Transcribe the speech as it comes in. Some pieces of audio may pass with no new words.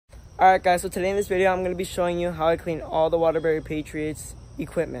Alright guys, so today in this video I'm going to be showing you how I clean all the Waterbury Patriots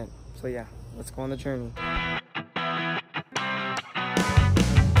equipment. So yeah, let's go on the journey.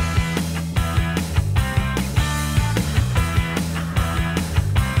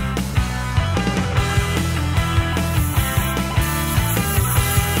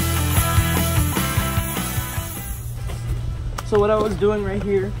 So what I was doing right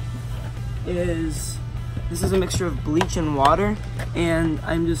here is, this is a mixture of bleach and water, and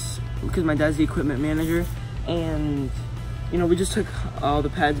I'm just, because my dad's the equipment manager, and you know, we just took all the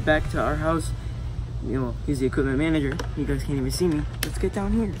pads back to our house. You know, he's the equipment manager. You guys can't even see me. Let's get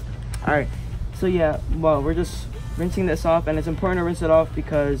down here. All right, so yeah, well, we're just rinsing this off, and it's important to rinse it off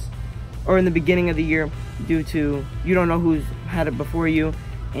because, or in the beginning of the year, due to, you don't know who's had it before you,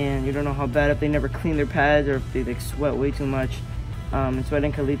 and you don't know how bad, if they never clean their pads or if they like sweat way too much. And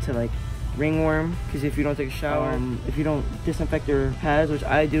sweating can lead to like ringworm, because if you don't take a shower, if you don't disinfect your pads, which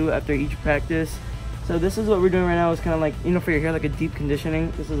I do after each practice. So this is what we're doing right now. It's kind of like, you know, for your hair, like a deep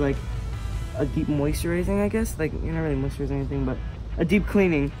conditioning. This is like a deep moisturizing, I guess. Like, you're not really moisturizing anything, but a deep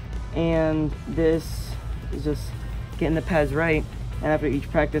cleaning. And this is just getting the pads right. And after each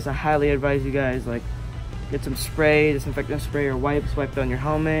practice, I highly advise you guys, like, get some spray, disinfectant spray or wipes, wipe down your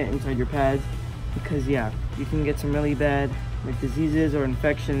helmet, inside your pads, because yeah, you can get some really bad like diseases or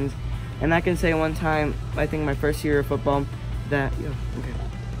infections. And I can say one time, I think my first year of football,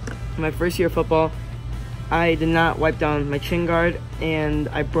 my first year of football, I did not wipe down my chin guard, and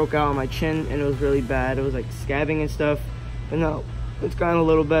I broke out on my chin, and it was really bad. It was like scabbing and stuff. But no, it's gotten a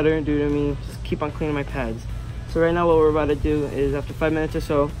little better due to me just keep on cleaning my pads. So right now what we're about to do is, after 5 minutes or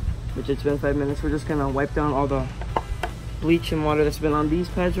so, which it's been 5 minutes, we're just gonna wipe down all the bleach and water that's been on these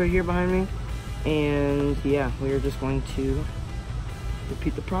pads right here behind me. And yeah, we are just going to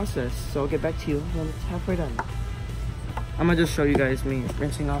repeat the process. So I'll get back to you when it's halfway done. I'm gonna just show you guys me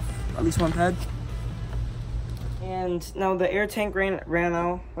rinsing off at least one pad. And now the air tank ran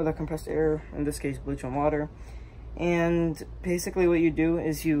out, or the compressed air, in this case bleach and water. And basically what you do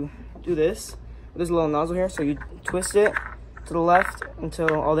is you do this. There's a little nozzle here, so you twist it to the left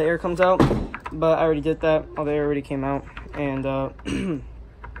until all the air comes out. But I already did that, all the air already came out. And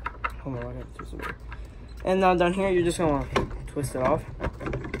hold on, I gotta twist it. And now down here, you're just gonna twist it off.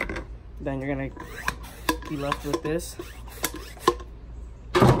 Then you're gonna be left with this.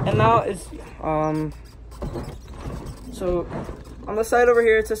 And now it's so on the side over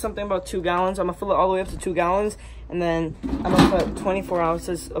here, it says something about 2 gallons. I'm gonna fill it all the way up to 2 gallons, and then I'm gonna put 24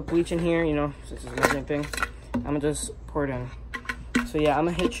 ounces of bleach in here. You know, this is the same thing. I'm gonna just pour it in. So yeah, I'm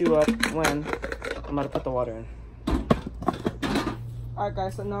gonna hit you up when I'm about to put the water in. Alright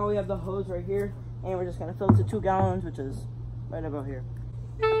guys, so now we have the hose right here, and we're just gonna fill it to 2 gallons, which is right about here.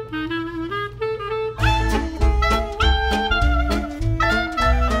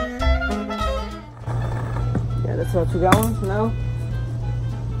 Yeah, that's about 2 gallons now.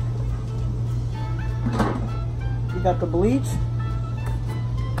 We got the bleach.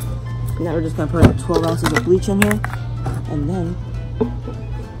 Now we're just gonna put 12 ounces of bleach in here, and then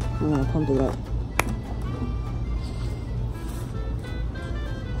we're gonna pump it up.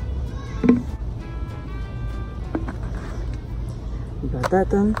 We got that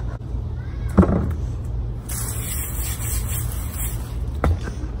done.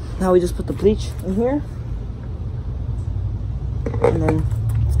 Now we just put the bleach in here, and then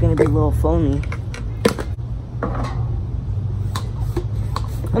it's gonna be a little foamy.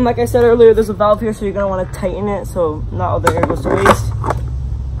 And like I said earlier, there's a valve here, so you're gonna want to tighten it so not all the air goes to waste.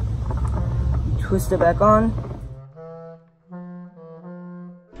 You twist it back on.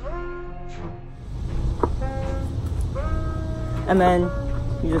 And then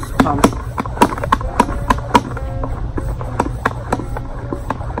you just pump.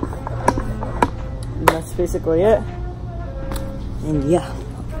 And that's basically it. And yeah,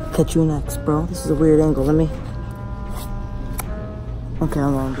 catch you next, bro. This is a weird angle. Let me. Okay,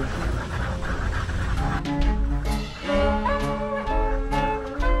 I'm on it.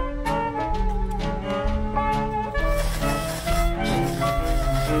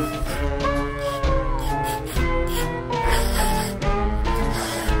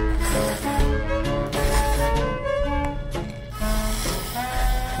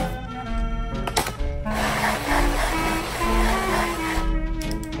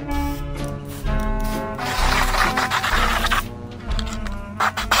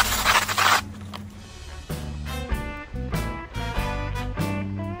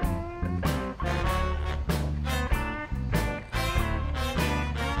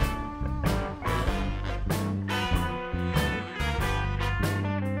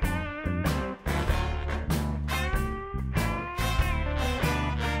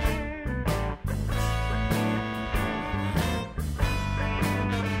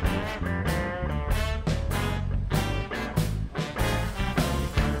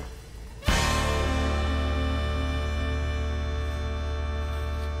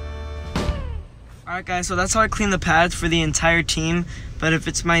 Alright guys, so that's how I clean the pads for the entire team. But if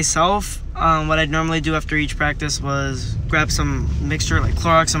it's myself, what I'd normally do after each practice was grab some mixture like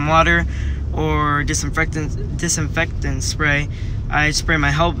Clorox and water or disinfectant spray. I spray my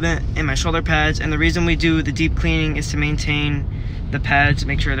helmet and my shoulder pads, and the reason we do the deep cleaning is to maintain the pads,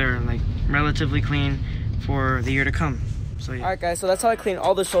 make sure they're like relatively clean for the year to come. So yeah. Alright guys, so that's how I clean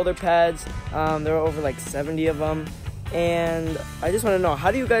all the shoulder pads. There were over like 70 of them. And I just want to know,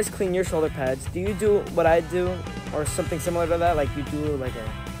 how do you guys clean your shoulder pads? Do you do what I do or something similar to that? Like you do like a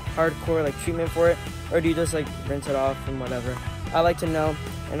hardcore like treatment for it? Or do you just like rinse it off and whatever? I like to know.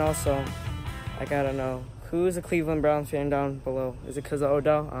 And also, I gotta know, who's a Cleveland Browns fan down below? Is it because of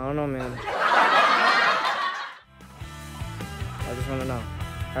Odell? I don't know, man. I just want to know.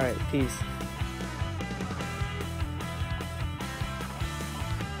 Alright, peace.